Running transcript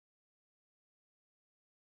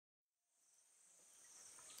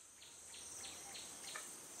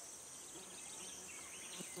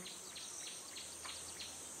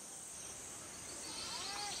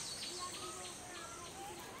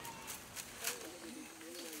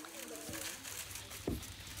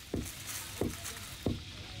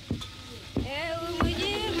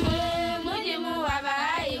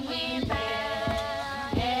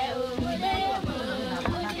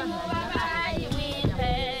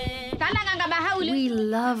We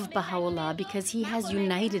love Baha'u'llah because he has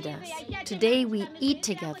united us. Today we eat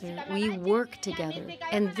together, we work together,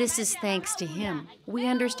 and this is thanks to him. We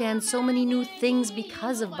understand so many new things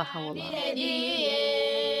because of Baha'u'llah.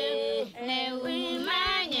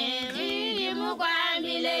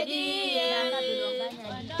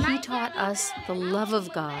 He taught us the love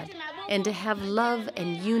of God and to have love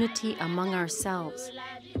and unity among ourselves.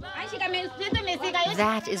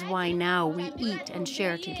 That is why now we eat and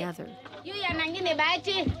share together.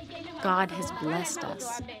 God has blessed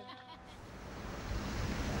us.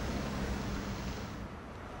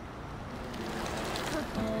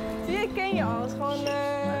 Ik ken je al, gewoon...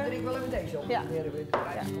 Ik wil even deze op. Ja.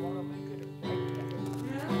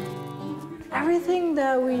 Everything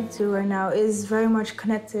that we do right now is very much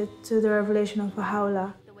connected to the revelation of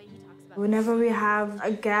Baha'u'llah. Whenever we have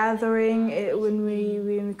a gathering, when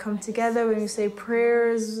we come together, when we say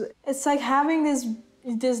prayers, it's like having this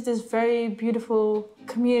very beautiful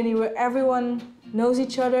community where everyone knows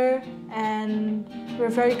each other and we're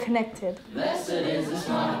very connected. Blessed is the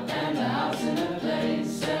spot and the house and the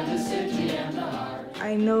place and the city and the heart.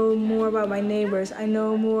 I know more about my neighbors. I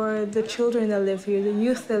know more the children that live here, the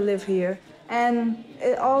youth that live here. And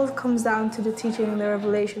it all comes down to the teaching and the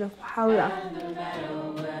revelation of Baha'u'llah.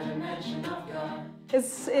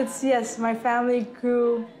 It's yes, my family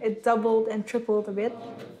grew, it doubled and tripled a bit.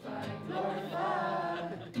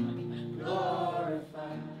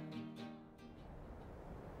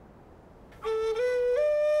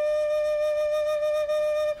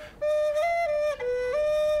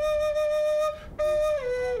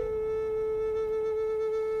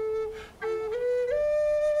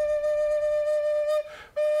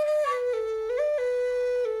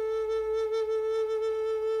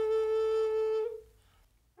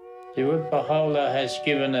 See, what Baha'u'llah has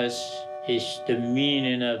given us is the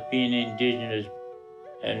meaning of being indigenous,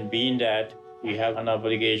 and being that, we have an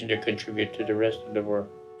obligation to contribute to the rest of the world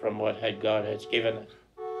from what God has given us.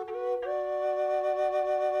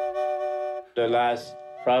 The last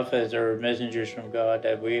prophets or messengers from God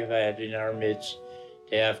that we've had in our midst,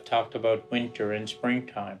 they have talked about winter and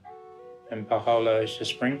springtime, and Baha'u'llah is the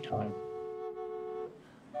springtime.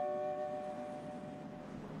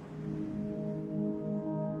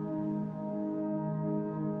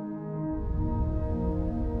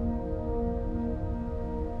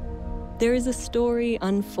 There is a story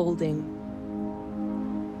unfolding.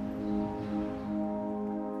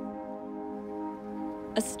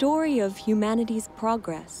 A story of humanity's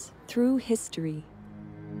progress through history,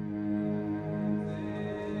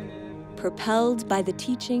 propelled by the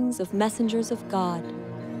teachings of messengers of God.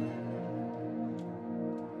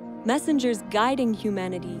 Messengers guiding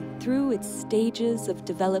humanity through its stages of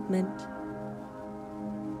development,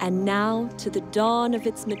 and now to the dawn of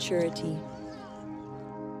its maturity.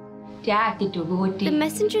 The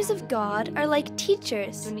messengers of God are like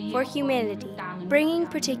teachers for humanity, bringing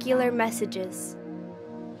particular messages.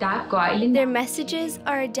 Their messages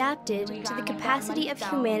are adapted to the capacity of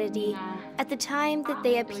humanity at the time that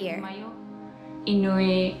they appear.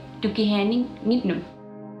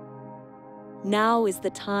 Now is the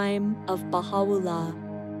time of Baha'u'llah,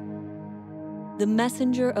 the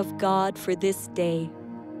messenger of God for this day.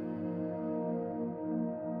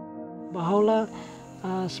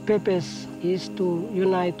 Baha'u'llah's purpose is to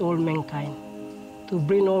unite all mankind, to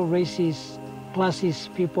bring all races, classes,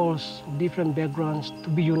 peoples, different backgrounds to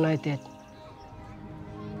be united.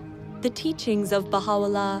 The teachings of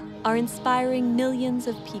Baha'u'llah are inspiring millions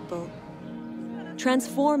of people,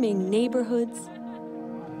 transforming neighborhoods,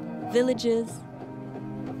 villages,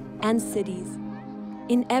 and cities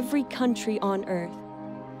in every country on earth.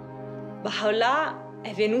 Baha'u'llah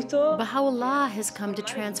has come to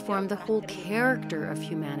transform the whole character of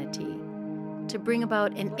humanity, to bring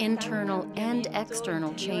about an internal and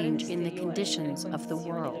external change in the conditions of the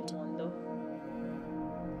world.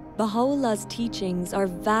 Baha'u'llah's teachings are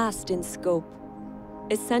vast in scope,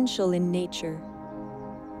 essential in nature.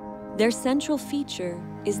 Their central feature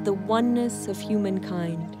is the oneness of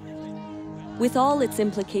humankind, with all its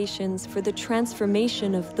implications for the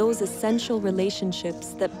transformation of those essential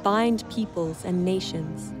relationships that bind peoples and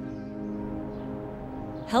nations,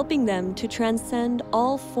 helping them to transcend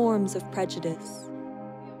all forms of prejudice,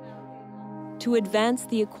 to advance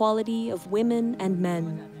the equality of women and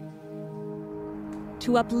men,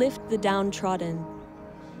 to uplift the downtrodden,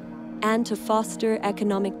 and to foster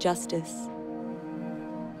economic justice.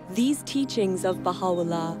 These teachings of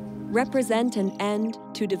Baha'u'llah represent an end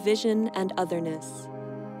to division and otherness.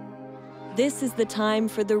 This is the time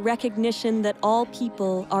for the recognition that all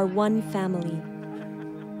people are one family,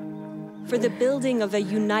 for the building of a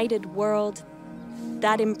united world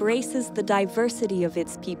that embraces the diversity of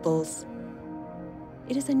its peoples.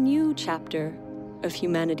 It is a new chapter of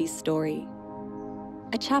humanity's story,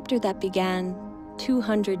 a chapter that began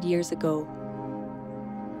 200 years ago.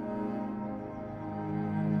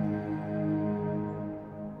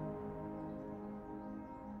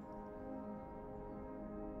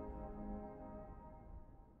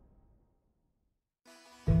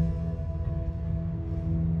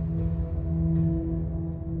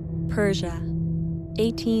 Persia,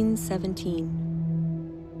 1817.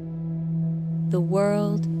 The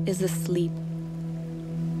world is asleep.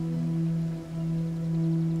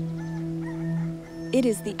 It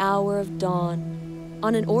is the hour of dawn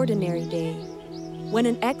on an ordinary day, when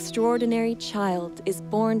an extraordinary child is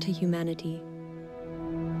born to humanity.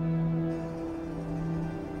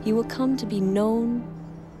 He will come to be known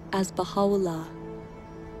as Baha'u'llah.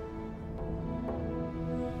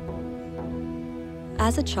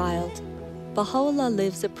 As a child, Baha'u'llah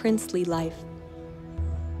lives a princely life.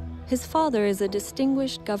 His father is a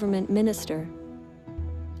distinguished government minister,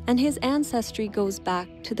 and his ancestry goes back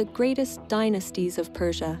to the greatest dynasties of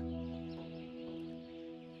Persia.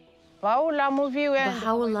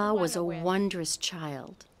 Baha'u'llah was a wondrous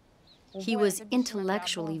child. He was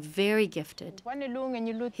intellectually very gifted.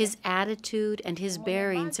 His attitude and his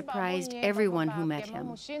bearing surprised everyone who met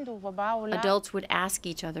him. Adults would ask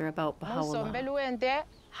each other about Baha'u'llah.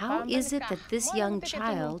 How is it that this young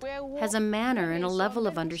child has a manner and a level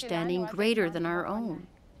of understanding greater than our own?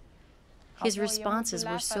 His responses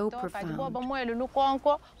were so profound.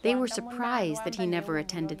 They were surprised that he never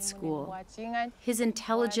attended school. His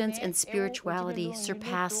intelligence and spirituality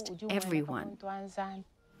surpassed everyone.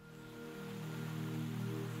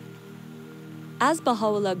 As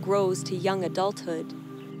Baha'u'llah grows to young adulthood,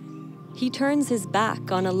 he turns his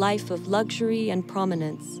back on a life of luxury and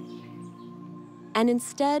prominence, and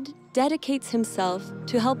instead dedicates himself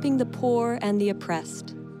to helping the poor and the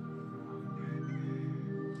oppressed.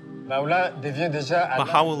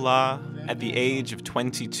 Baha'u'llah, at the age of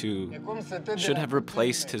 22, should have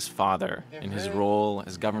replaced his father in his role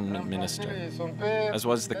as government minister, as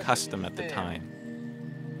was the custom at the time.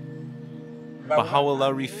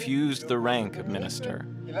 Baha'u'llah refused the rank of minister,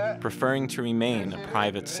 preferring to remain a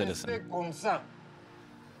private citizen.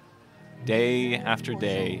 Day after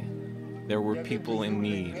day, there were people in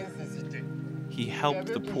need. He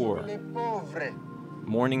helped the poor.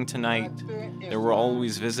 Morning to night, there were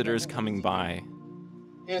always visitors coming by.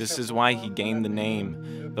 This is why he gained the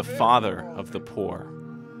name, the Father of the Poor.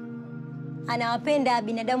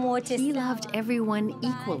 He loved everyone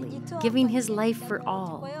equally, giving his life for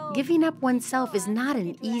all. Giving up oneself is not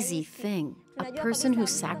an easy thing. A person who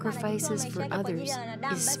sacrifices for others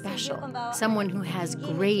is special, someone who has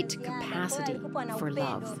great capacity for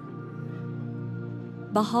love.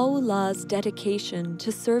 Baha'u'llah's dedication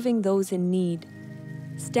to serving those in need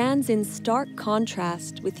stands in stark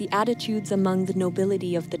contrast with the attitudes among the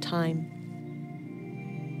nobility of the time.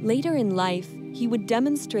 Later in life, he would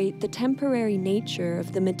demonstrate the temporary nature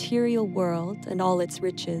of the material world and all its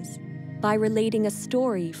riches by relating a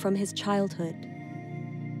story from his childhood.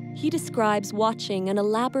 He describes watching an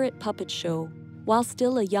elaborate puppet show while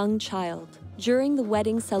still a young child during the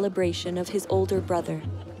wedding celebration of his older brother.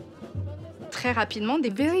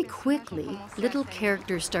 Very quickly, little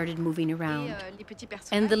characters started moving around,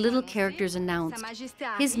 and the little characters announced,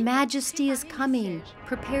 "His Majesty is coming,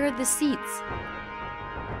 prepare the seats."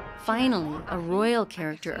 Finally, a royal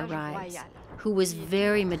character arrives, who was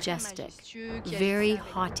very majestic, very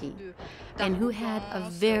haughty, and who had a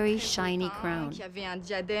very shiny crown.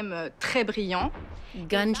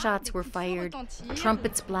 Gunshots were fired,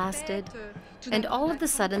 trumpets blasted, and all of a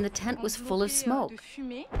sudden the tent was full of smoke.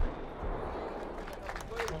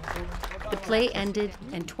 The play ended,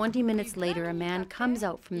 and 20 minutes later, a man comes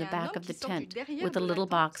out from the back of the tent with a little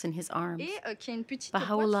box in his arms.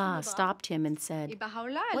 Baha'u'llah stopped him and said,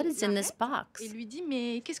 "What is in this box?"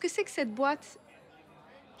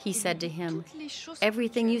 He said to him,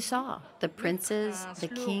 "Everything you saw, the princes, the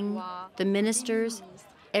king, the ministers,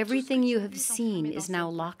 everything you have seen is now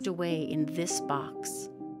locked away in this box."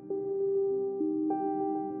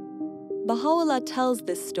 Baha'u'llah tells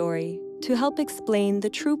this story to help explain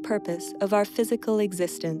the true purpose of our physical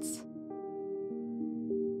existence.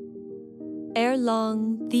 Ere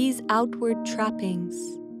long, these outward trappings,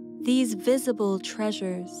 these visible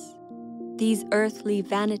treasures, these earthly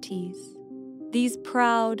vanities, these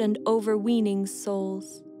proud and overweening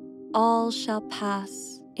souls, all shall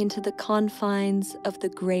pass into the confines of the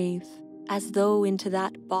grave, as though into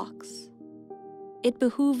that box. It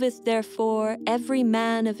behooveth therefore every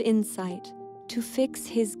man of insight to fix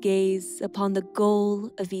his gaze upon the goal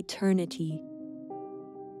of eternity,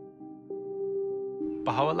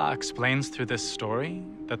 Baha'u'llah explains through this story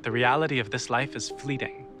that the reality of this life is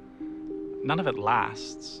fleeting. None of it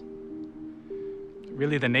lasts.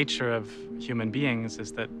 Really, the nature of human beings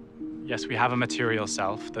is that, yes, we have a material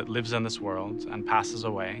self that lives in this world and passes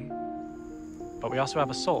away, but we also have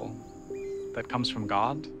a soul that comes from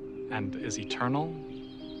God and is eternal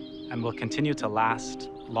and will continue to last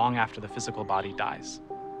long after the physical body dies.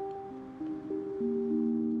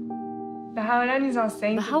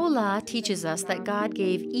 Baha'u'llah teaches us that God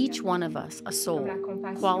gave each one of us a soul,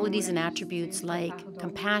 qualities and attributes like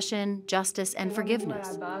compassion, justice, and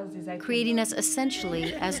forgiveness, creating us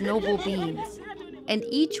essentially as noble beings. And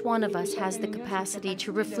each one of us has the capacity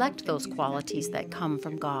to reflect those qualities that come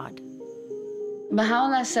from God.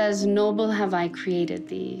 Baha'u'llah says, "Noble have I created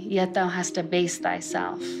thee, yet thou hast abased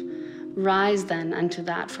thyself. Rise then unto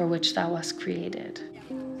that for which thou wast created."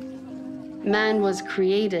 Man was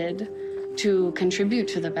created to contribute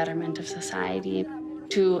to the betterment of society,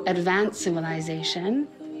 to advance civilization.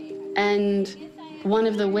 And one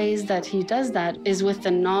of the ways that he does that is with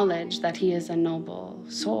the knowledge that he is a noble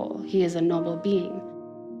soul, he is a noble being.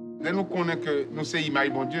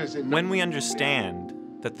 When we understand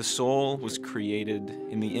that the soul was created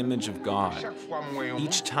in the image of God,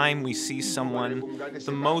 each time we see someone,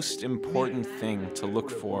 the most important thing to look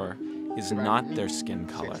for is not their skin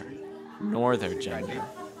color, nor their gender.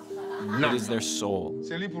 It is their soul.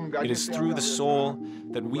 It is through the soul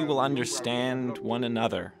that we will understand one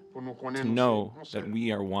another, to know that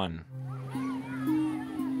we are one.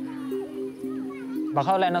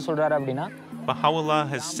 Baha'u'llah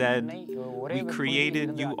has said, "We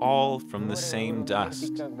created you all from the same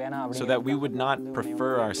dust, so that we would not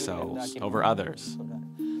prefer ourselves over others."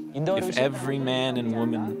 If every man and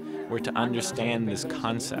woman were to understand this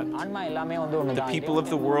concept, the people of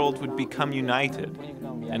the world would become united,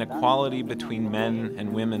 and equality between men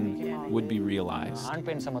and women would be realized.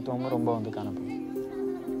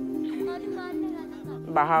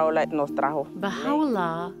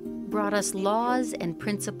 Baha'u'llah brought us laws and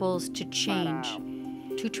principles to change,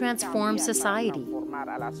 to transform society.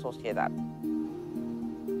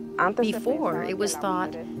 Before, it was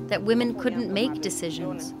thought that women couldn't make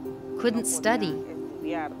decisions, couldn't study.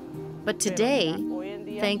 But today,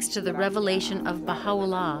 thanks to the revelation of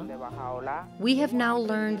Baha'u'llah, we have now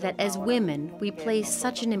learned that as women, we play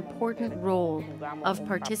such an important role of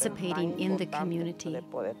participating in the community.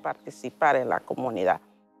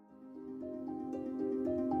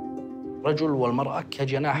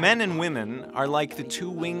 Men and women are like the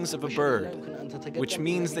two wings of a bird, which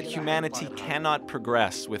means that humanity cannot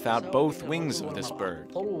progress without both wings of this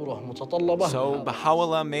bird. So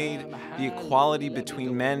Baha'u'llah made the equality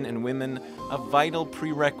between men and women a vital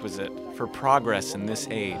prerequisite for progress in this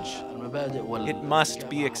age. It must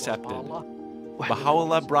be accepted.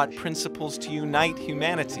 Baha'u'llah brought principles to unite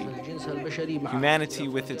humanity. Humanity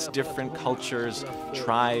with its different cultures,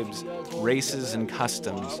 tribes, races, and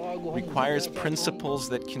customs requires principles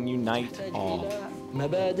that can unite all.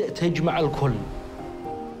 مبادئ تجمع الكل.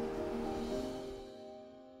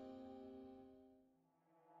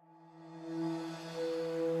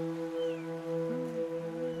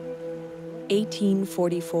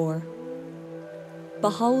 (1844).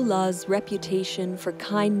 Baha'u'llah's reputation for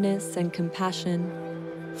kindness and compassion,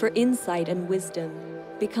 for insight and wisdom,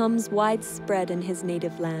 becomes widespread in his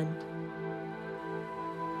native land.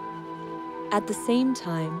 At the same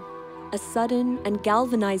time, a sudden and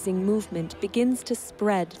galvanizing movement begins to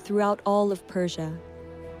spread throughout all of Persia.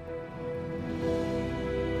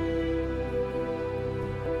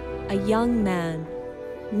 A young man,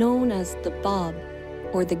 known as the Bab,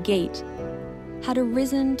 or the Gate, had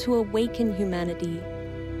arisen to awaken humanity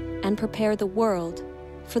and prepare the world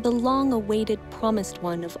for the long-awaited promised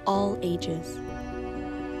one of all ages.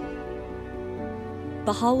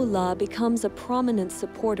 Baha'u'llah becomes a prominent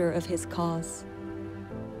supporter of his cause.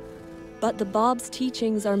 But the Bab's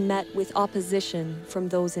teachings are met with opposition from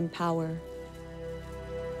those in power.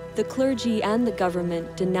 The clergy and the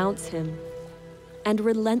government denounce him and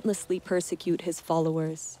relentlessly persecute his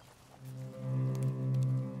followers.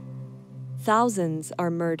 Thousands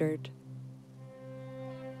are murdered.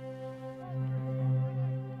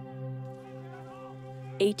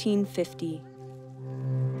 (1850).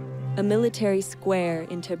 A military square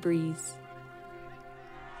in Tabriz.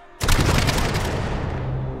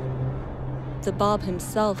 The Bab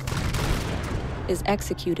himself is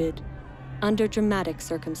executed under dramatic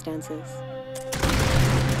circumstances.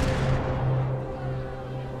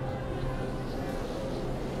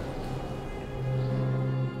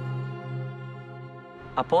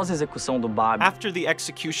 After the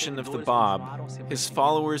execution of the Bab, his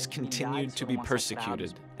followers continued to be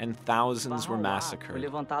persecuted, and thousands were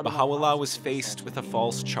massacred. Baha'u'llah was faced with a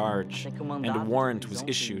false charge, and a warrant was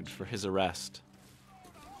issued for his arrest.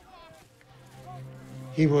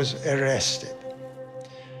 He was arrested.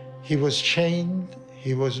 He was chained,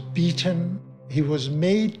 he was beaten, he was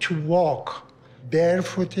made to walk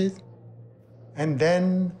barefooted, and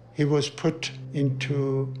then he was put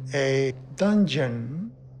into a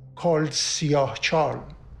dungeon called Siyah Chal,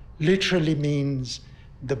 literally means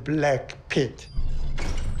the black pit.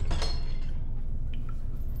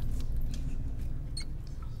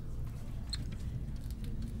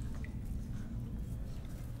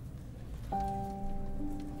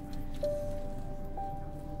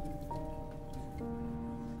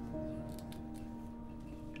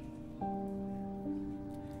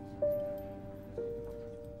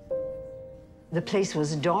 The place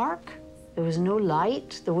was dark, there was no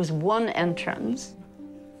light, there was one entrance.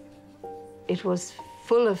 It was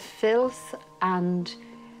full of filth and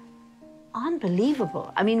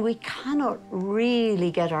unbelievable. I mean, we cannot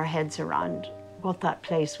really get our heads around what that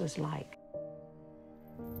place was like.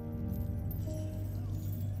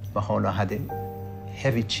 Baha'u'llah had a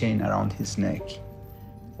heavy chain around his neck.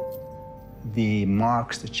 The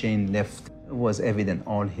marks the chain left was evident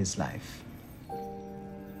all his life.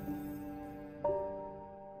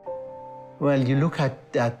 Well, you look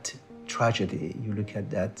at that tragedy, you look at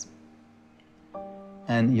that,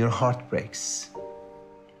 and your heart breaks.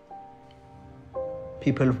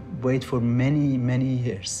 People wait for many, many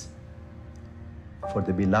years for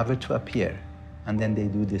the beloved to appear, and then they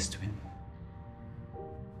do this to him.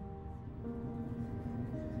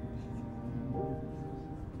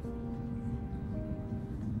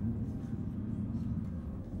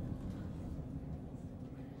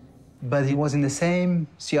 But he was in the same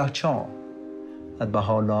Siyah Chal that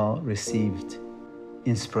Baha'u'llah received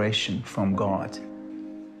inspiration from God,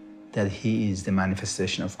 that he is the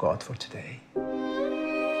manifestation of God for today.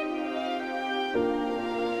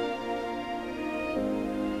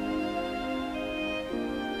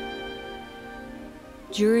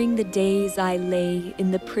 During the days I lay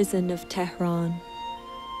in the prison of Tehran,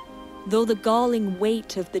 though the galling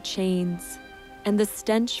weight of the chains and the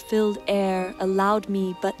stench-filled air allowed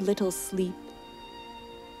me but little sleep,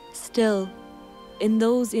 still, in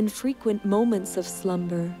those infrequent moments of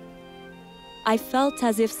slumber, I felt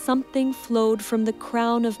as if something flowed from the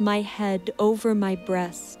crown of my head over my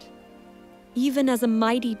breast, even as a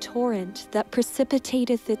mighty torrent that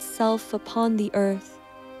precipitateth itself upon the earth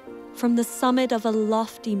from the summit of a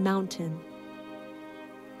lofty mountain.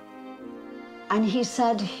 And he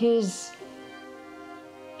said his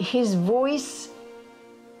voice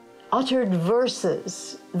uttered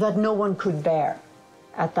verses that no one could bear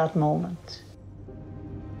at that moment.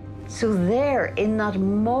 So there, in that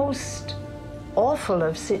most awful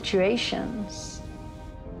of situations,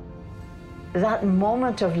 that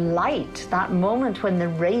moment of light, that moment when the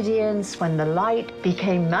radiance, when the light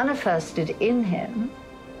became manifested in him,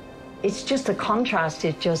 it's just a contrast,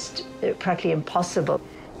 it's just practically impossible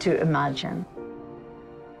to imagine.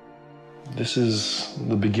 This is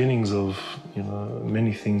the beginnings of,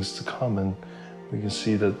 many things to come, and we can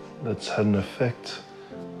see that that's had an effect.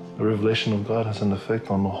 The revelation of God has an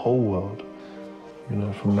effect on the whole world,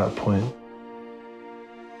 from that point.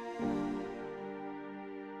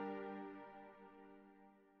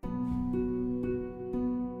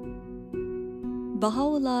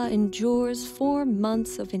 Baha'u'llah endures 4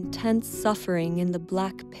 months of intense suffering in the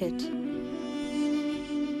Black Pit.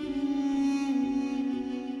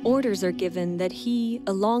 Orders are given that he,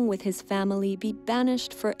 along with his family, be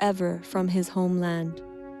banished forever from his homeland.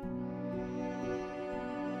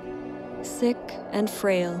 Sick and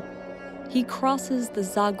frail, he crosses the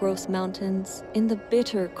Zagros Mountains in the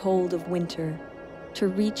bitter cold of winter to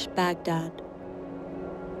reach Baghdad.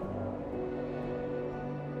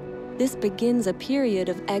 This begins a period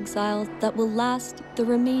of exile that will last the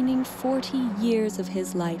remaining 40 years of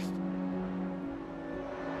his life.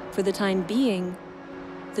 For the time being,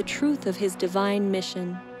 the truth of his divine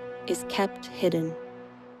mission is kept hidden.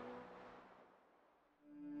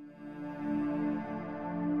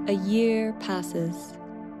 A year passes.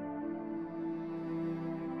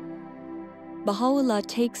 Baha'u'llah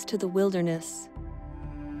takes to the wilderness,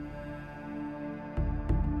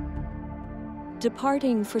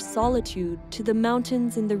 departing for solitude to the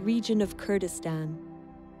mountains in the region of Kurdistan.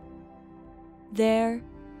 There,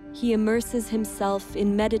 he immerses himself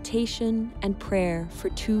in meditation and prayer for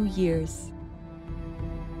 2 years.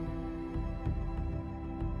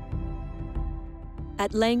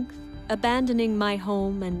 At length, abandoning my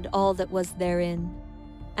home and all that was therein,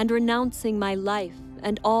 and renouncing my life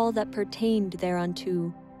and all that pertained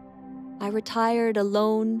thereunto, I retired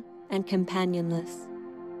alone and companionless.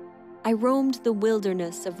 I roamed the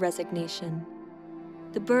wilderness of resignation.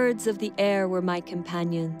 The birds of the air were my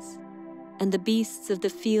companions, and the beasts of the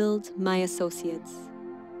field my associates.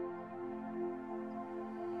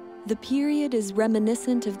 The period is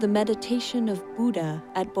reminiscent of the meditation of Buddha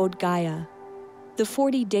at Bodh Gaya, the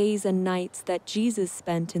 40 days and nights that Jesus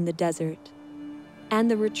spent in the desert, and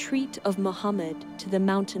the retreat of Muhammad to the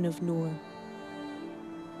mountain of Nur.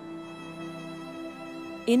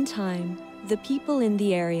 In time, the people in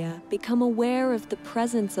the area become aware of the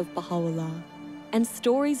presence of Baha'u'llah, and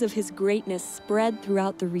stories of his greatness spread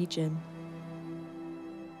throughout the region.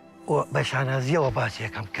 When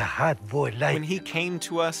he came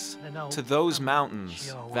to us, to those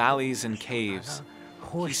mountains, valleys, and caves,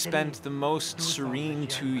 he spent the most serene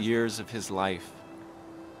 2 years of his life.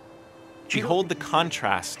 Behold the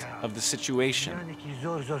contrast of the situation.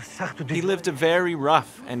 He lived a very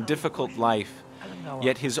rough and difficult life,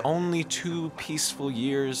 yet his only 2 peaceful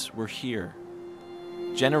years were here.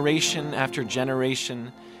 Generation after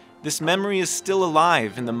generation, this memory is still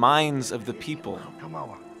alive in the minds of the people.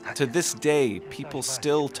 To this day, people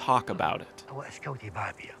still talk about it.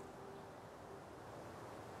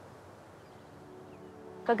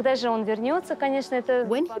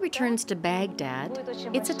 When he returns to Baghdad,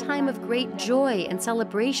 it's a time of great joy and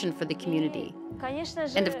celebration for the community.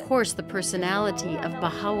 And of course, the personality of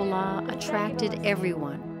Baha'u'llah attracted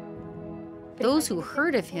everyone. Those who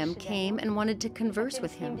heard of him came and wanted to converse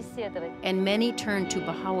with him, and many turned to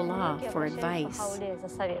Baha'u'llah for advice.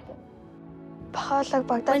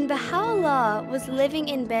 When Baha'u'llah was living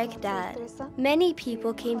in Baghdad, many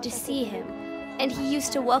people came to see him, and he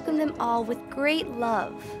used to welcome them all with great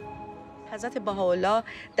love. Baha'u'llah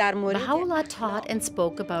taught and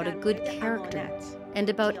spoke about a good character, and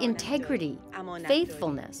about integrity,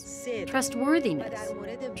 faithfulness, trustworthiness,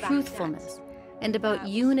 truthfulness, and about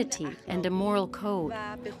unity and a moral code,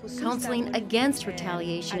 counseling against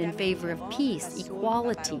retaliation in favor of peace,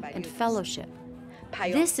 equality, and fellowship.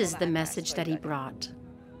 This is the message that he brought.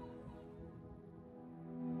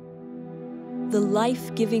 The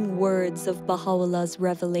life-giving words of Baha'u'llah's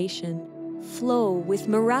revelation flow with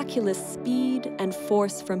miraculous speed and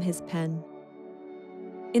force from his pen.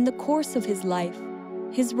 In the course of his life,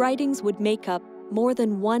 his writings would make up more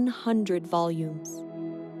than 100 volumes.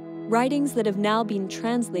 Writings that have now been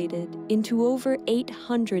translated into over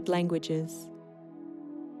 800 languages.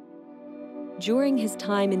 During his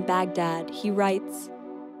time in Baghdad, he writes,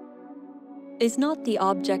 "Is not the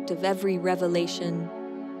object of every revelation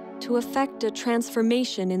to effect a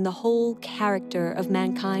transformation in the whole character of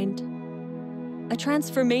mankind? A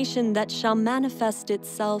transformation that shall manifest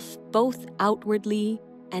itself both outwardly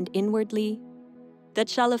and inwardly, that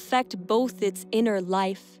shall affect both its inner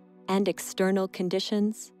life and external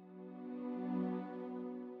conditions?"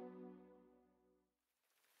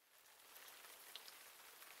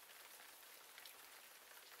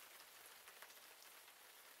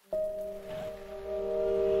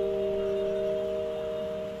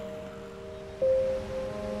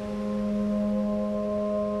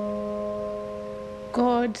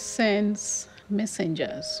 God sends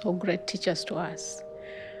messengers or great teachers to us,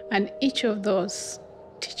 and each of those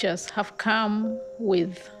teachers have come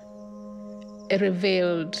with a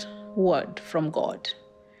revealed word from God.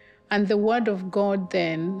 And the word of God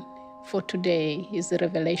then for today is the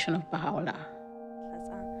revelation of Baha'u'llah.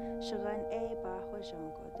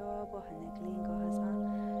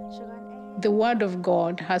 The word of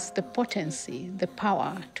God has the potency, the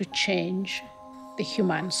power to change the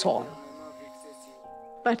human soul.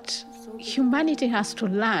 But humanity has to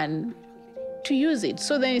learn to use it.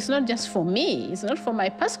 So then it's not just for me, it's not for my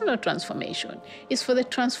personal transformation, it's for the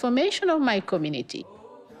transformation of my community.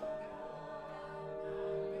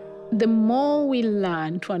 The more we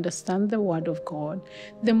learn to understand the Word of God,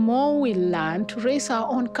 the more we learn to raise our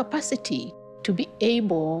own capacity to be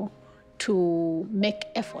able to make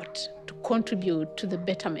effort to contribute to the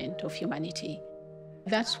betterment of humanity.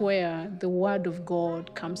 That's where the Word of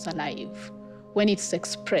God comes alive, when it's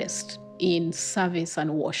expressed in service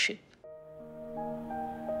and worship.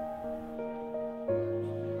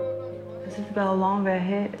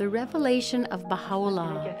 The revelation of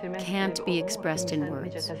Baha'u'llah can't be expressed in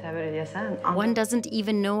words. One doesn't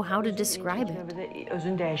even know how to describe it.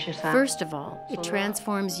 First of all, it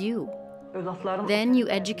transforms you. Then you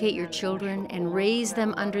educate your children and raise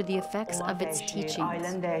them under the effects of its teachings.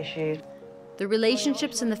 The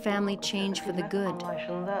relationships in the family change for the good.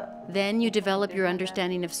 Then you develop your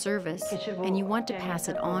understanding of service, and you want to pass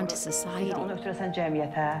it on to society.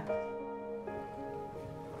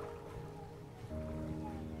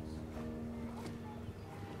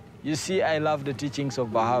 You see, I love the teachings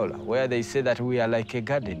of Baha'u'llah, where they say that we are like a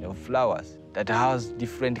garden of flowers that has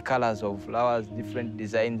different colors of flowers, different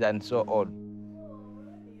designs, and so on.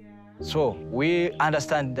 So we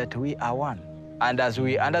understand that we are one. And as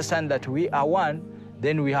we understand that we are one,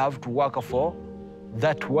 then we have to work for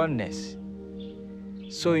that oneness.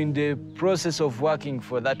 So in the process of working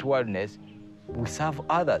for that oneness, we serve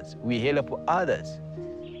others, we help others.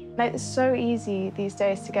 It's so easy these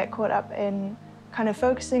days to get caught up in kind of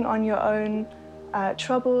focusing on your own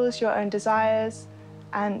troubles, your own desires,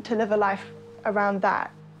 and to live a life around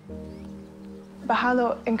that.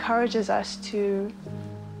 Baha'u'llah encourages us to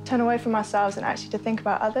turn away from ourselves and actually to think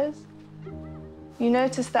about others. You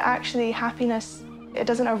notice that actually happiness, it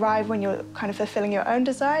doesn't arrive when you're kind of fulfilling your own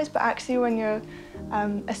desires, but actually when you're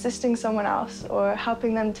assisting someone else or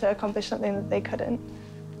helping them to accomplish something that they couldn't.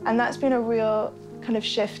 And that's been a real kind of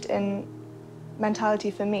shift in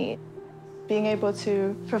mentality for me, being able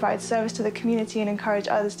to provide service to the community and encourage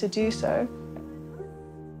others to do so.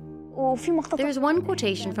 There's one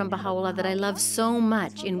quotation from Baha'u'llah that I love so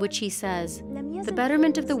much, in which he says, "The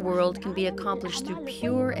betterment of the world can be accomplished through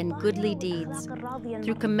pure and goodly deeds,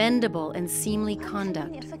 through commendable and seemly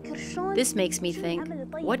conduct." This makes me think,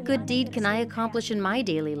 what good deed can I accomplish in my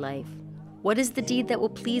daily life? What is the deed that will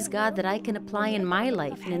please God that I can apply in my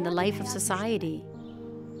life and in the life of society?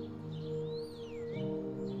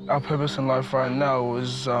 Our purpose in life right now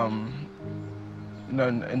is,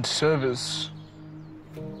 in service.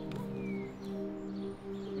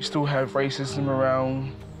 We still have racism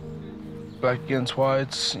around, black against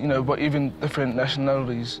whites, but even different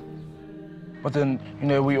nationalities. But then,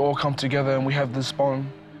 we all come together and we have this bond.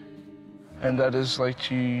 And that is like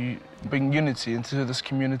to bring unity into this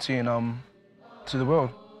community and to the world.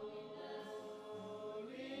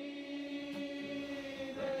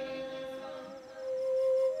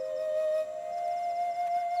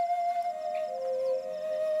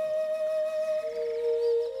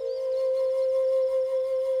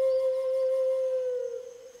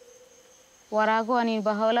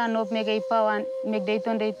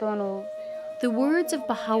 The words of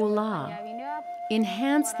Baha'u'llah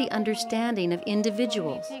enhance the understanding of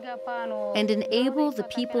individuals and enable the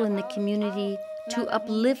people in the community to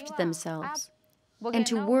uplift themselves and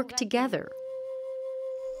to work together.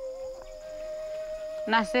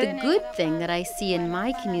 The good thing that I see in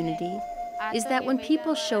my community is that when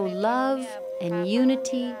people show love and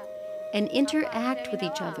unity and interact with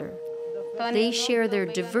each other, they share their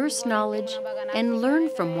diverse knowledge and learn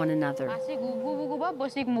from one another.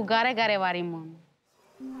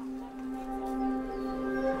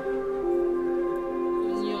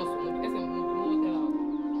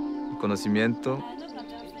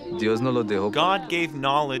 God gave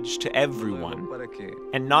knowledge to everyone,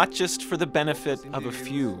 and not just for the benefit of a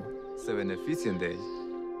few.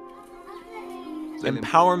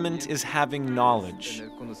 Empowerment is having knowledge.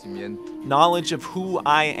 Knowledge of who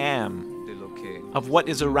I am, of what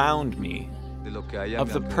is around me,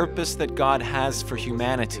 of the purpose that God has for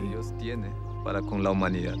humanity.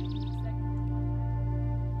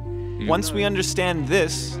 Once we understand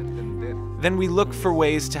this, then we look for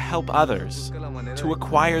ways to help others, to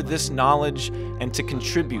acquire this knowledge and to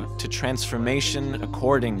contribute to transformation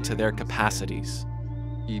according to their capacities.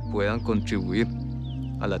 Y puedan contribuir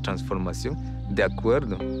a la transformación de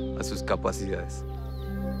acuerdo a sus capacidades.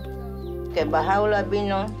 Que Baha'u'llah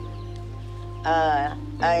vino a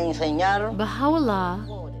enseñar.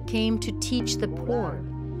 Baha'u'llah came to teach the poor,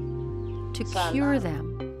 to cure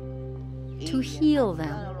them, to heal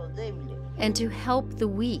them, and to help the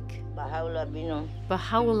weak.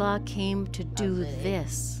 Baha'u'llah came to do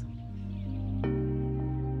this.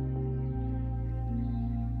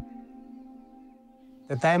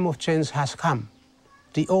 The time of change has come.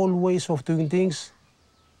 The old ways of doing things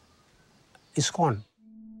is gone.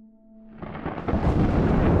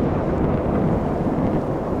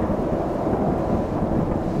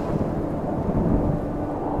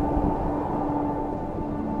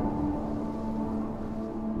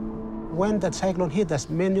 When that cyclone hit us,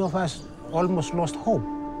 many of us almost lost hope.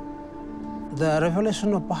 The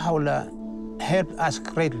revelation of Baha'u'llah helped us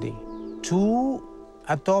greatly to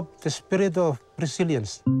adopt the spirit of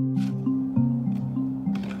resilience.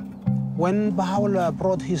 When Baha'u'llah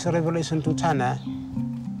brought his revelation to China,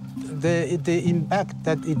 the impact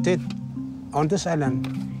that it did on this island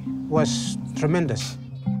was tremendous.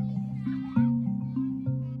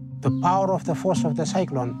 The power of the force of the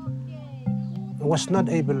cyclone was not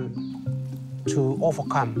able to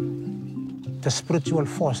overcome the spiritual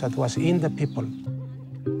force that was in the people.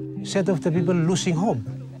 Instead of the people losing hope,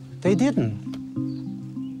 they didn't.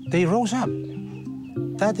 They rose up.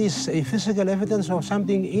 that is a physical evidence of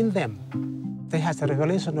something in them. They have the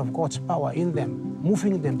revelation of God's power in them,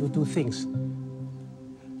 moving them to do things.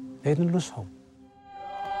 They don't lose hope.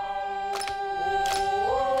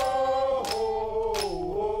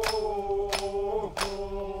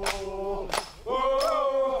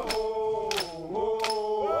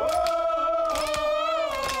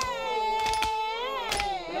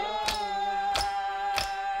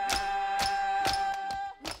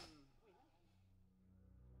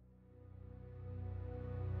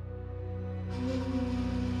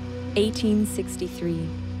 (1863).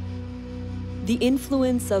 The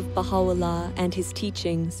influence of Baha'u'llah and his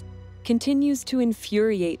teachings continues to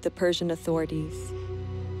infuriate the Persian authorities.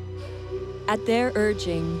 At their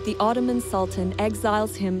urging, the Ottoman Sultan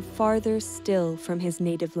exiles him farther still from his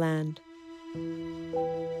native land.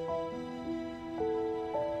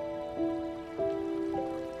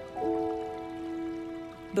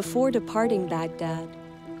 Before departing Baghdad,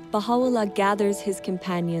 Baha'u'llah gathers his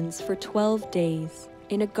companions for 12 days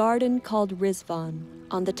in a garden called Rizwan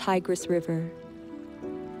on the Tigris River.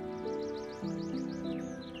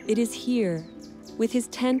 It is here, with his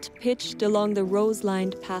tent pitched along the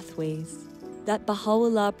rose-lined pathways, that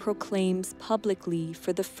Baha'u'llah proclaims publicly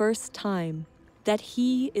for the first time that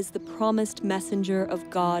he is the promised messenger of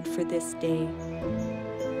God for this day.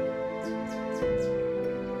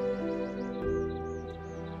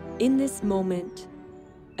 In this moment,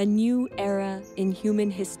 a new era in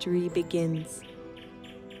human history begins.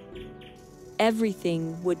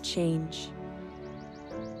 Everything would change.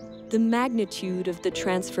 The magnitude of the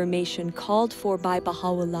transformation called for by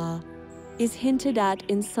Baha'u'llah is hinted at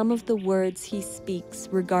in some of the words he speaks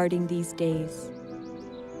regarding these days.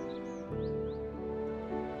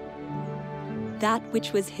 That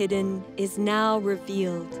which was hidden is now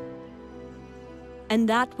revealed, and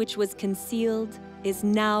that which was concealed is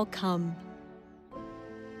now come.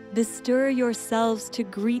 Bestir yourselves to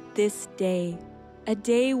greet this day, a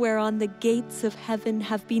day whereon the gates of heaven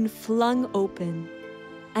have been flung open,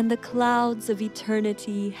 and the clouds of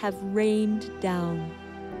eternity have rained down.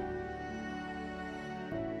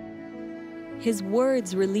 His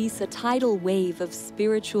words release a tidal wave of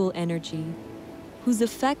spiritual energy, whose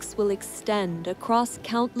effects will extend across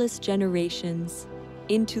countless generations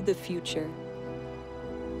into the future.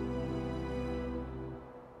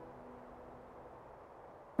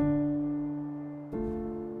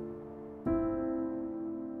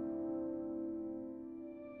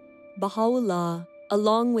 Baha'u'llah,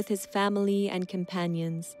 along with his family and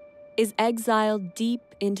companions, is exiled deep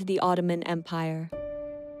into the Ottoman Empire.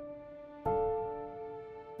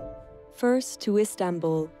 First to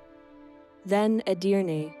Istanbul, then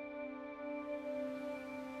Edirne.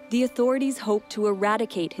 The authorities hope to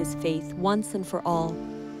eradicate his faith once and for all.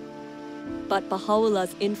 But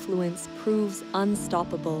Baha'u'llah's influence proves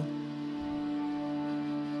unstoppable.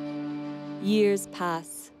 Years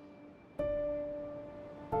pass.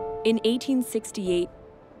 In 1868,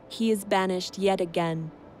 he is banished yet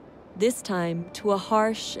again, this time to a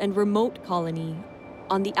harsh and remote colony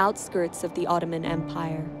on the outskirts of the Ottoman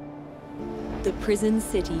Empire, the prison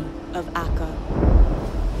city of Akka.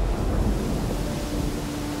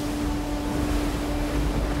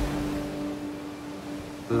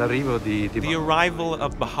 The arrival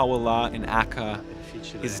of Baha'u'llah in Akka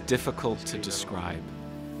is difficult to describe.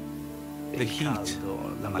 The heat,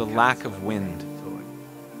 the lack of wind.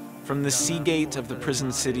 From the sea gate of the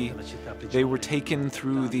prison city, they were taken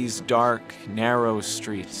through these dark, narrow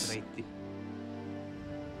streets.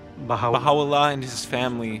 Baha'u'llah and his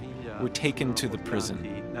family were taken to the prison,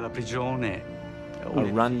 a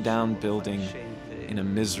run-down building in a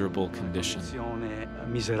miserable condition.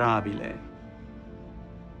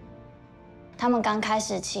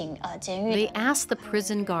 They asked the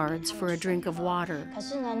prison guards for a drink of water,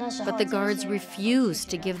 but the guards refused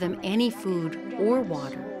to give them any food or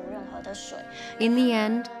water. In the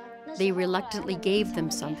end, they reluctantly gave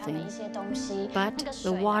them something, but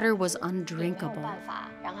the water was undrinkable.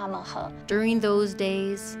 During those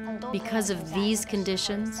days, because of these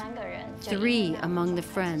conditions, 3 among the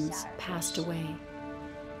friends passed away.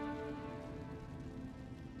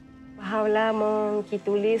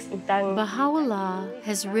 Baha'u'llah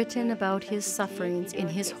has written about his sufferings in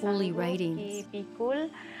his holy writings,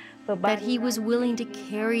 that he was willing to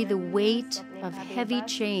carry the weight of heavy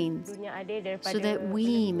chains so that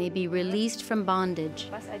we may be released from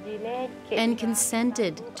bondage, and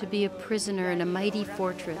consented to be a prisoner in a mighty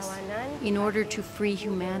fortress in order to free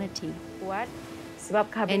humanity.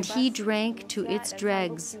 And he drank to its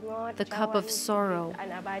dregs the cup of sorrow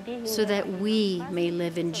so that we may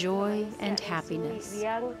live in joy and happiness.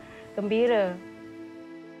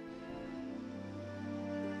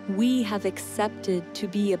 We have accepted to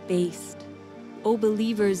be abased, O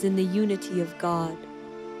believers in the unity of God,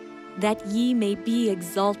 that ye may be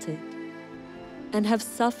exalted, and have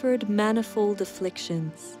suffered manifold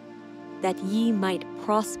afflictions, that ye might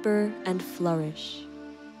prosper and flourish.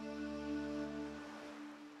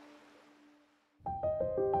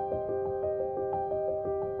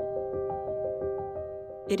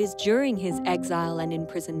 It is during his exile and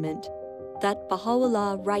imprisonment that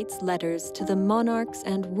Baha'u'llah writes letters to the monarchs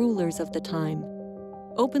and rulers of the time,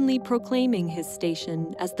 openly proclaiming his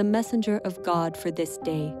station as the messenger of God for this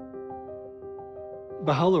day.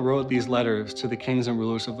 Baha'u'llah wrote these letters to the kings and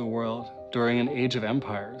rulers of the world during an age of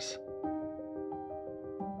empires.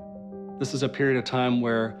 This is a period of time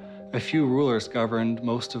where a few rulers governed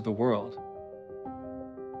most of the world.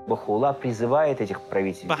 Baha'u'llah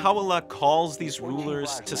calls these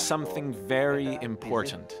rulers to something very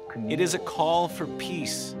important. It is a call for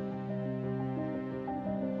peace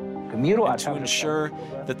and to ensure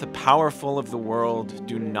that the powerful of the world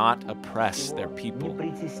do not oppress their people.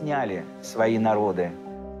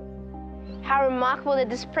 How remarkable that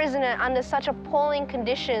this prisoner, under such appalling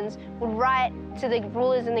conditions, would write to the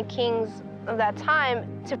rulers and the kings of that time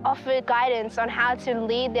to offer guidance on how to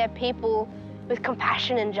lead their people with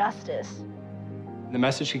compassion and justice. The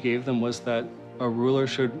message he gave them was that a ruler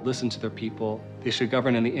should listen to their people, they should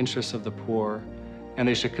govern in the interests of the poor, and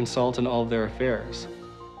they should consult in all of their affairs.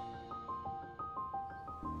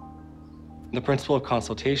 The principle of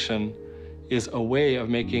consultation is a way of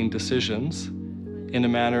making decisions in a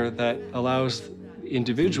manner that allows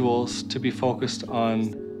individuals to be focused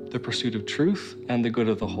on the pursuit of truth and the good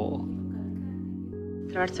of the whole.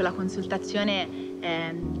 Through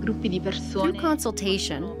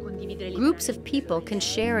consultation, groups of people can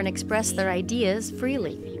share and express their ideas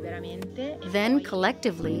freely. Then,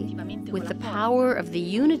 collectively, with the power of the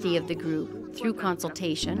unity of the group, through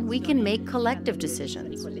consultation, we can make collective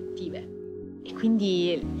decisions.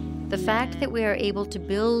 The fact that we are able to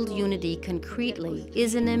build unity concretely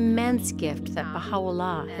is an immense gift that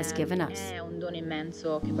Baha'u'llah has given us.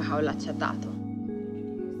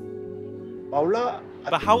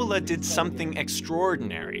 Baha'u'llah did something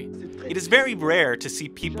extraordinary. It is very rare to see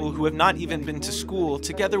people who have not even been to school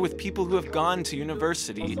together with people who have gone to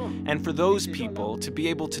university, and for those people to be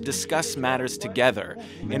able to discuss matters together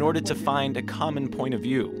in order to find a common point of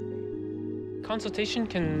view. Consultation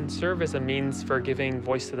can serve as a means for giving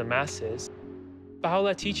voice to the masses.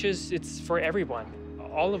 Baha'u'llah teaches it's for everyone.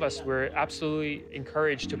 All of us, we're absolutely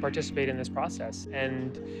encouraged to participate in this process.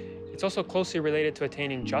 And it's also closely related to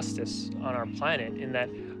attaining justice on our planet in that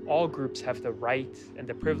all groups have the right and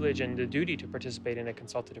the privilege and the duty to participate in a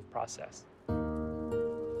consultative process.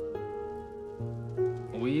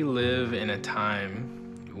 We live in a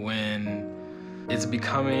time when it's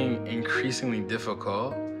becoming increasingly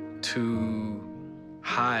difficult to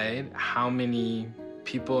hide how many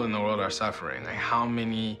people in the world are suffering, like how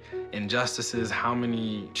many injustices, how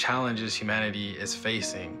many challenges humanity is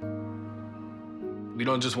facing. We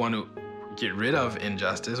don't just want to get rid of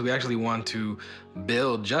injustice, we actually want to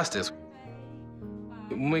build justice.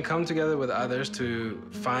 When we come together with others to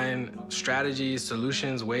find strategies,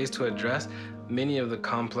 solutions, ways to address many of the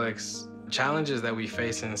complex challenges that we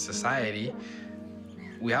face in society,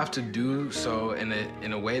 we have to do so in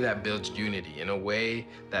a way that builds unity, in a way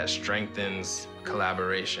that strengthens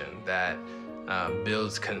collaboration, that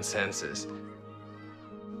builds consensus.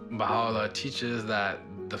 Baha'u'llah teaches that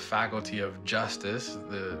the faculty of justice,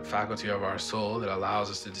 the faculty of our soul that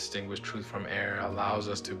allows us to distinguish truth from error, allows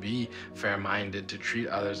us to be fair-minded, to treat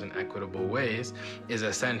others in equitable ways, is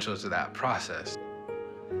essential to that process.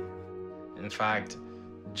 In fact,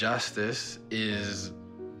 justice is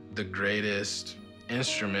the greatest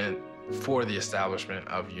instrument for the establishment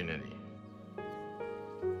of unity.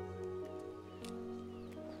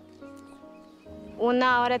 One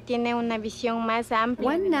now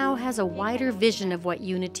has a wider vision of what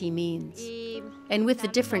unity means. And with the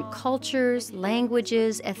different cultures,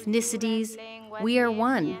 languages, ethnicities, we are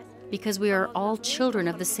one because we are all children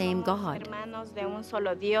of the same God.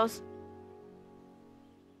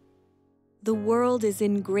 The world is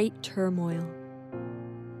in great turmoil,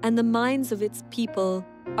 and the minds of its people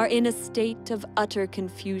are in a state of utter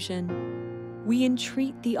confusion. We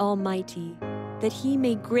entreat the Almighty that He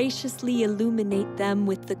may graciously illuminate them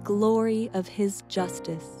with the glory of His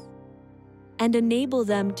justice, and enable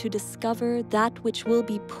them to discover that which will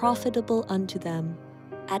be profitable unto them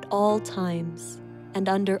at all times and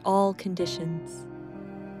under all conditions.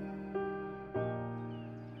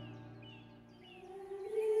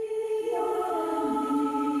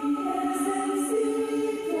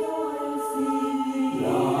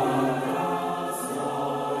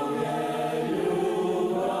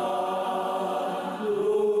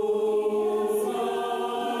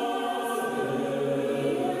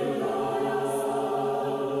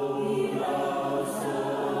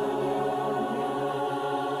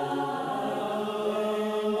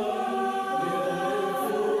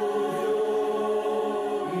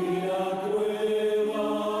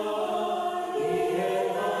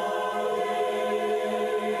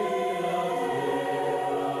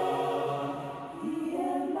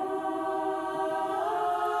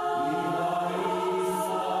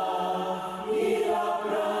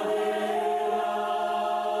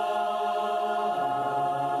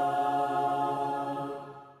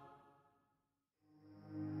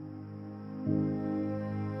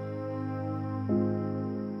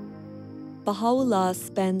 Baha'u'llah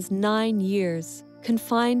spends 9 years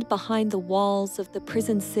confined behind the walls of the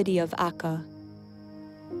prison city of Akka.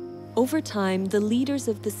 Over time, the leaders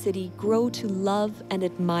of the city grow to love and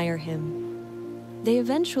admire him. They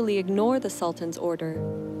eventually ignore the Sultan's order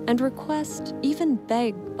and request, even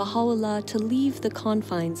beg, Baha'u'llah to leave the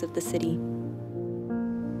confines of the city.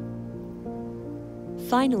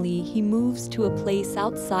 Finally, he moves to a place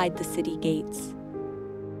outside the city gates,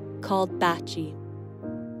 called Baha'i.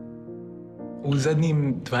 For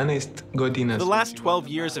the last 12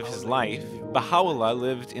 years of his life, Baha'u'llah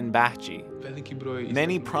lived in Baha'i.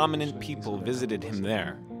 Many prominent people visited him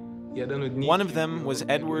there. One of them was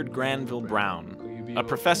Edward Granville Brown, a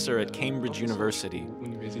professor at Cambridge University,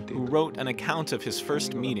 who wrote an account of his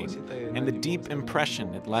first meeting and the deep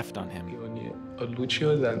impression it left on him.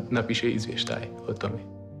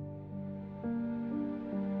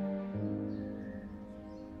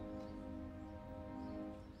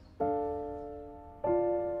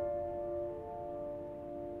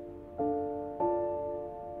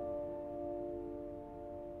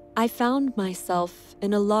 I found myself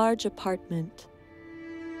in a large apartment.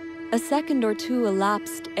 A second or two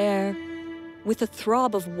elapsed ere, with a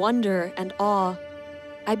throb of wonder and awe,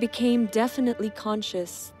 I became definitely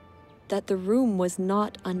conscious that the room was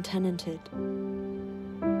not untenanted.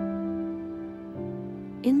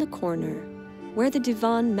 In the corner, where the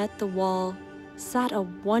divan met the wall, sat a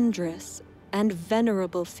wondrous and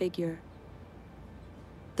venerable figure.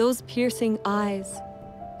 Those piercing eyes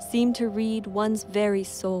seemed to read one's very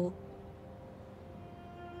soul.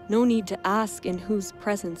 No need to ask in whose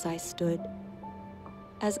presence I stood,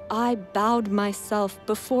 as I bowed myself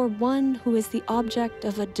before one who is the object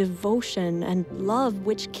of a devotion and love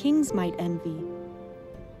which kings might envy,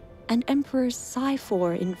 and emperors sigh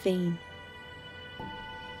for in vain.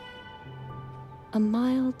 A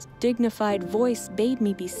mild, dignified voice bade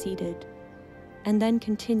me be seated, and then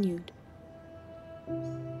continued.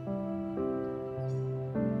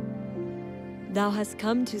 Thou hast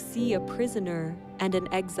come to see a prisoner and an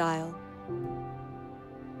exile.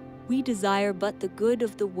 We desire but the good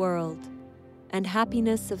of the world and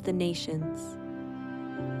happiness of the nations,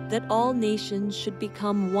 that all nations should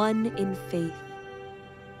become one in faith,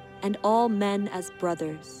 and all men as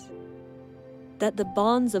brothers, that the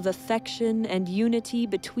bonds of affection and unity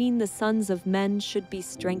between the sons of men should be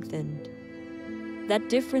strengthened, that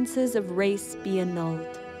differences of race be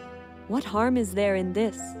annulled. What harm is there in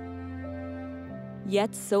this?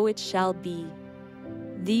 Yet so it shall be.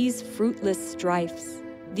 These fruitless strifes,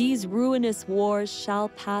 these ruinous wars shall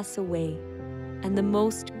pass away, and the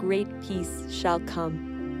most great peace shall come.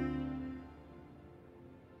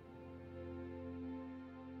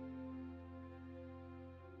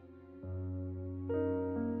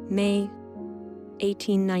 May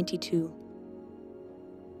 1892.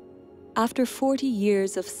 After 40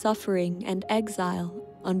 years of suffering and exile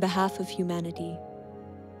on behalf of humanity,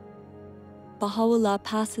 Baha'u'llah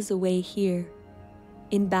passes away here,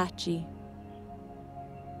 in Baha'i.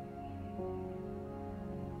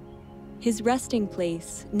 His resting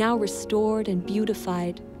place, now restored and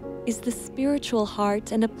beautified, is the spiritual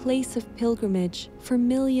heart and a place of pilgrimage for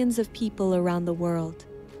millions of people around the world.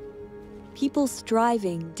 People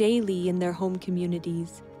striving daily in their home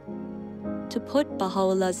communities to put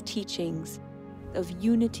Baha'u'llah's teachings of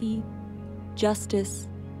unity, justice,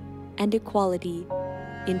 and equality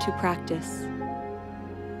into practice.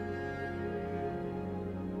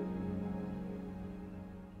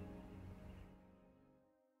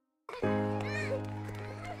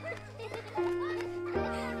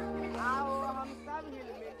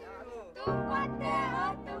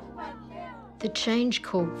 The change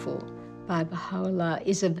called for by Baha'u'llah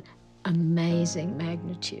is of amazing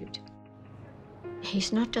magnitude.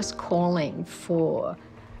 He's not just calling for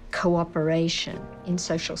cooperation in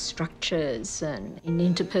social structures and in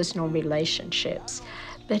interpersonal relationships,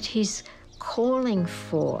 but he's calling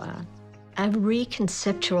for a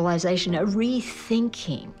reconceptualization, a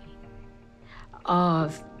rethinking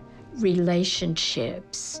of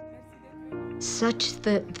relationships such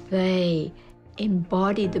that they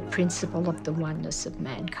embody the principle of the oneness of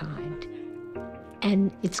mankind.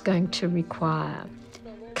 And it's going to require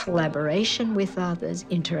collaboration with others,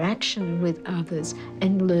 interaction with others,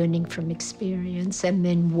 and learning from experience, and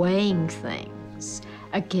then weighing things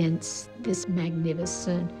against this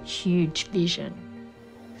magnificent, huge vision.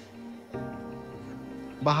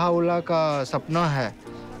 The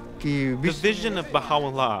vision of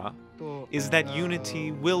Baha'u'llah is that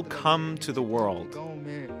unity will come to the world.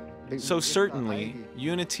 So certainly,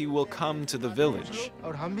 unity will come to the village.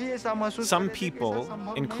 Some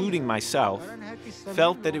people, including myself,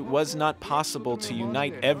 felt that it was not possible to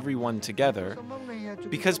unite everyone together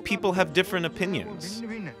because people have different opinions.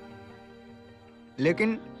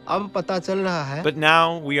 But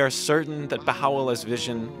now we are certain that Baha'u'llah's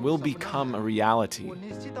vision will become a reality.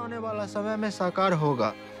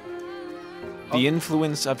 The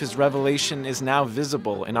influence of his revelation is now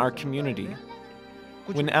visible in our community.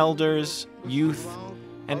 When elders, youth,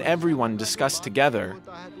 and everyone discuss together,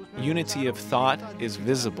 unity of thought is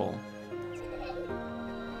visible.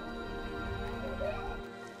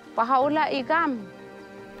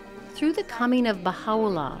 Through the coming of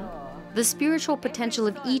Baha'u'llah, the spiritual potential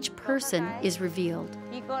of each person is revealed.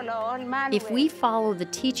 If we follow the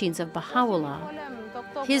teachings of Baha'u'llah,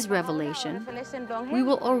 his revelation, we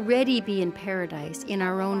will already be in paradise in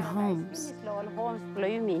our own homes.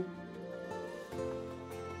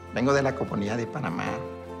 Vengo de la comunidad de Panamá.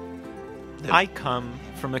 I come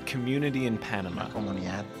from a community in Panama,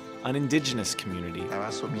 an indigenous community,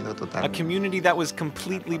 a community that was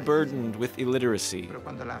completely burdened with illiteracy.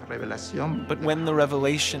 But when the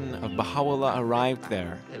revelation of Baha'u'llah arrived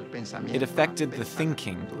there, it affected the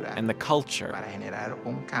thinking and the culture.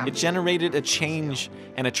 It generated a change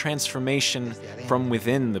and a transformation from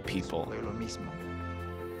within the people.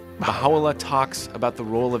 Baha'u'llah talks about the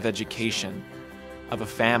role of education, of a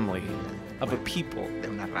family, of a people,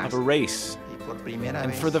 of a race.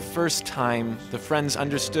 And for the first time, the Friends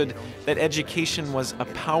understood that education was a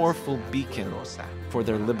powerful beacon for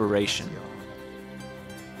their liberation.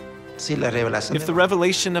 If the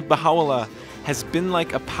revelation of Baha'u'llah has been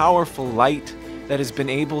like a powerful light that has been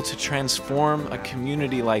able to transform a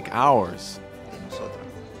community like ours,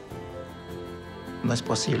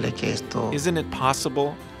 isn't it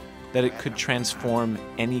possible that it could transform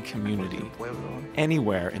any community,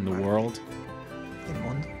 anywhere in the world?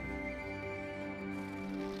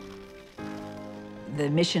 The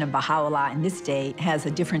mission of Baha'u'llah in this day has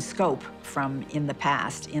a different scope from in the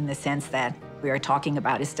past, in the sense that we are talking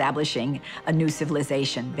about establishing a new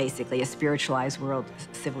civilization, basically a spiritualized world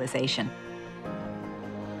civilization.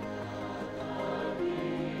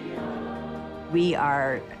 We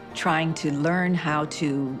are trying to learn how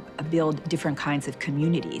to build different kinds of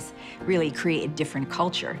communities, really create a different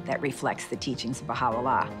culture that reflects the teachings of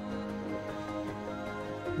Baha'u'llah.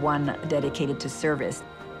 One dedicated to service,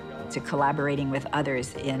 to collaborating with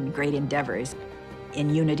others in great endeavors,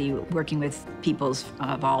 in unity, working with peoples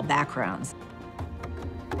of all backgrounds.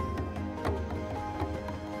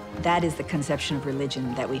 That is the conception of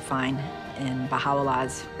religion that we find in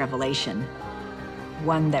Baha'u'llah's revelation,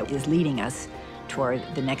 one that is leading us toward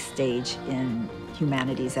the next stage in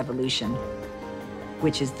humanity's evolution,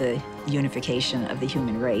 which is the unification of the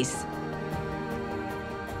human race.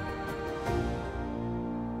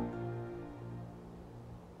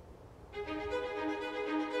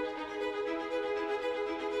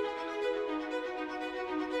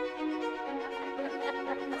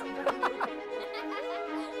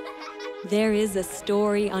 There is a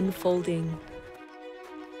story unfolding.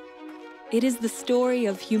 It is the story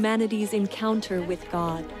of humanity's encounter with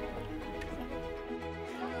God.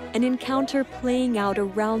 An encounter playing out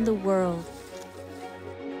around the world,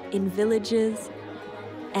 in villages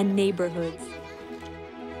and neighborhoods,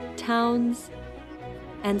 towns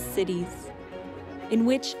and cities, in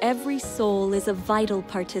which every soul is a vital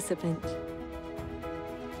participant.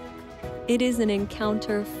 It is an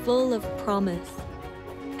encounter full of promise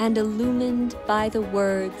and illumined by the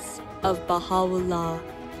words of Baha'u'llah.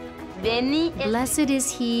 Blessed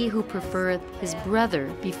is he who preferreth his brother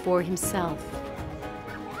before himself.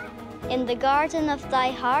 In the garden of thy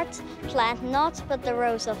heart, plant not but the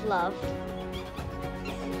rose of love.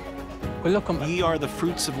 Ye are the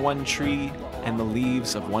fruits of one tree and the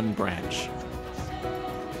leaves of one branch.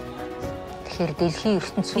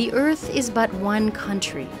 The earth is but one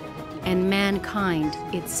country, and mankind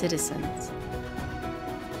its citizens.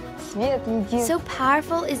 So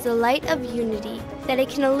powerful is the light of unity that it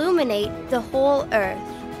can illuminate the whole earth.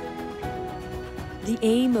 The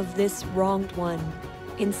aim of this wronged one,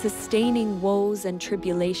 in sustaining woes and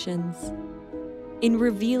tribulations, in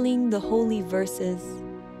revealing the holy verses,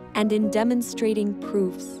 and in demonstrating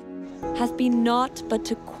proofs, hath been naught but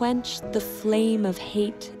to quench the flame of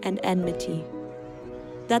hate and enmity,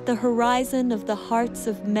 that the horizon of the hearts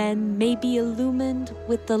of men may be illumined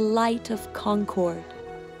with the light of concord,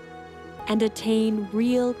 and attain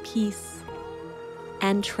real peace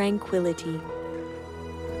and tranquility.